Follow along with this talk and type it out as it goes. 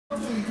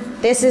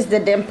This is the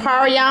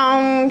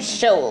Demparion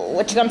show.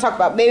 What you gonna talk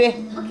about,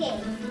 baby? Okay,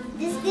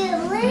 just get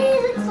a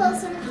little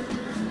closer.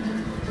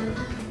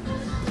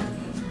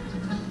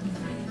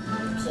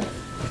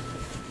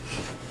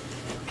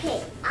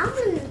 Okay, I'm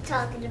gonna be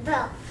talking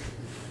about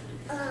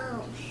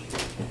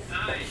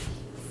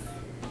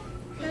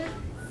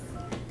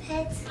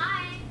pets.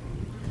 Hi.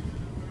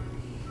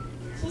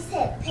 She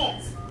said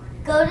pets.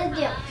 Go to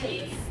Dip,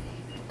 please.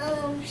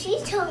 She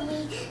told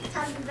me to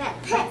talk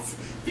about pets.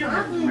 So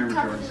I'm going to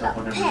talk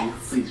about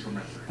pets. Please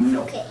remember.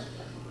 No. Okay.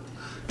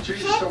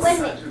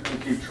 Pets. Who can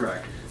keep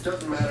track.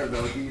 Doesn't matter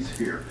though. He's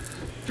here.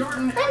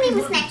 Jordan. My name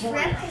is Natural,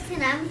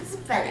 and I'm his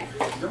brother.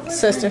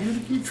 Sister. Okay,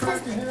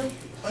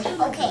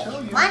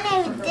 my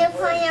name is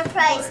Demparion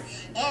Price,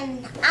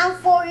 and I'm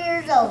 4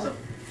 years old,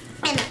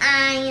 and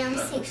I am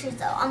 6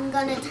 years old. I'm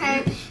gonna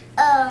turn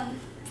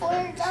 4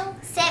 years old,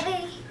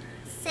 seven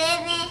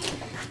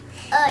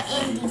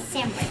in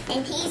December,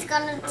 and he's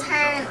gonna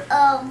turn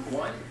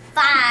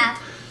 5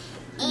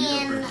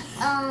 in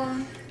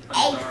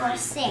April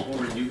 2nd. What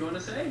were you going to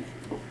say?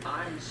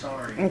 I'm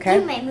sorry. Okay.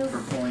 You may move For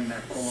pulling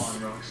that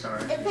full-on rock star.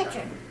 the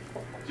picture.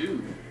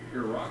 Dude,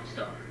 you're a rock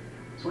star.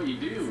 That's what you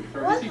do.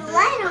 What's the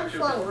light on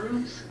for?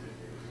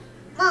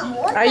 Mom,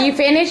 Are you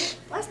finished?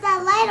 What's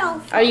that light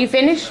on for? Are you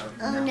finished?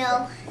 Oh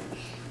no.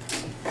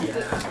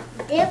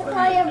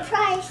 Demparion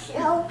Price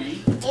show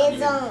is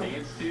now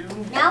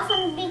from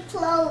the big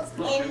clothes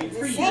in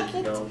the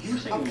second.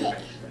 Okay.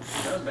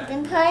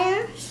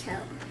 Demparion show.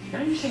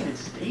 Now you're saying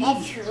it's staged.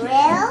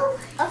 Natural.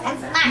 Okay,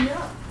 fine.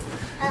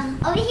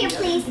 Over here,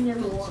 please.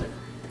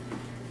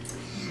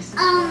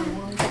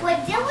 What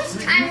Jim was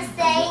trying to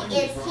say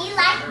is he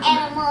likes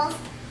animals,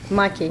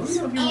 Monkeys.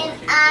 and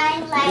I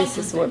like. This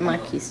is what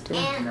monkeys do.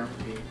 And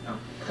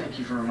Thank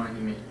you for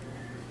reminding me.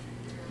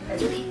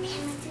 do you pay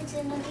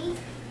attention to me?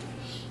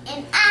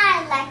 And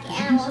I like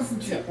animals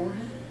too.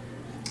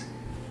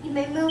 You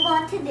may move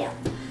on to them.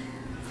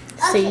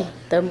 See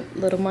the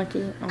little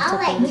monkey on I top of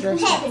the like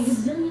dress? pets. A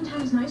zillion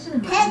times nicer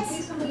than mine. Pets. In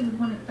case somebody would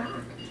want it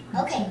back.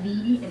 Okay.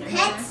 TV and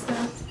Pets,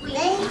 stuff.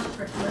 they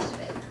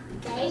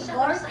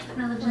work.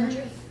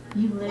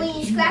 You When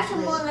you scratch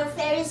them on their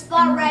favorite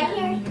spot right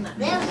here,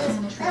 they'll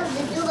just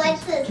do like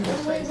this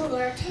and wiggle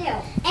their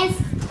tail. And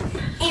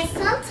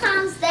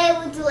sometimes they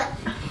will do like.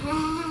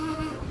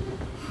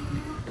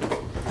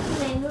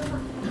 And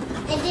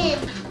then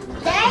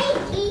they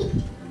eat.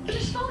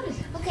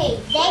 Okay,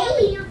 they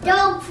eat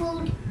dog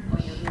food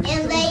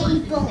and they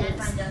eat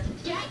bones.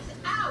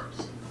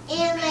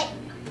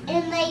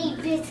 And they eat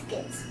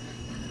biscuits.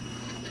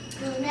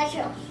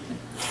 Natural.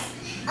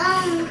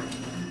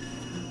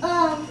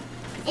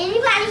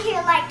 Anybody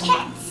here like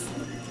cats?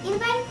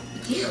 Anybody?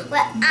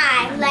 Well,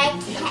 I like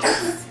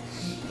cats.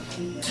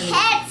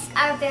 Cats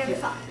are very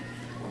fun.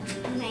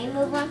 May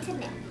move on to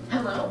them.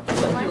 Hello.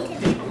 Move on to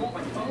them.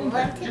 Move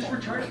on to Just them.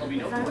 return it. Let me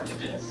know what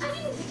it is. I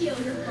didn't steal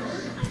your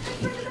phone.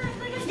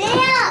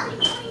 Them!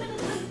 20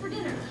 minutes late for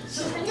dinner.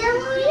 Them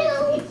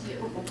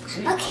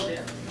okay.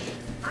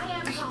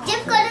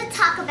 Jim's going to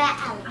talk about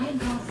Alex.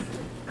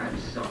 I'm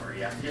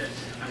sorry. I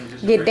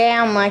just Get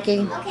down, monkey.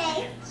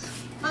 Okay.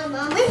 My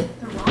mommy,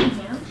 The wrong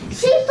hand.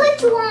 she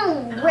put you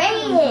on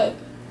red.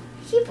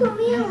 She put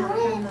me on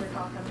red.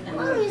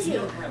 Let me see. You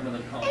don't have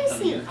another call. Let me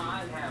see. I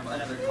have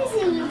another Let me call.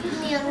 see you put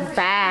me on red.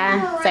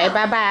 Bye. Say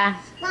bye-bye.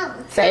 Mom,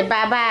 Say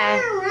bye-bye.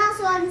 turn around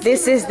so I can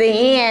This see is the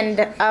end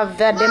of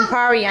the Mom, I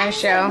Demparion need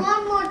show.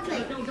 One more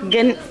thing.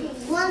 Good.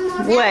 One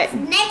more. What?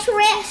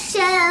 Natural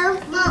show.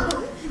 Mom,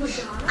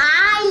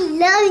 I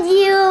love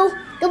you.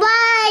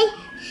 Goodbye.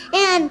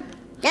 And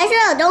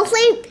Natural, don't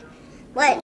sleep. What?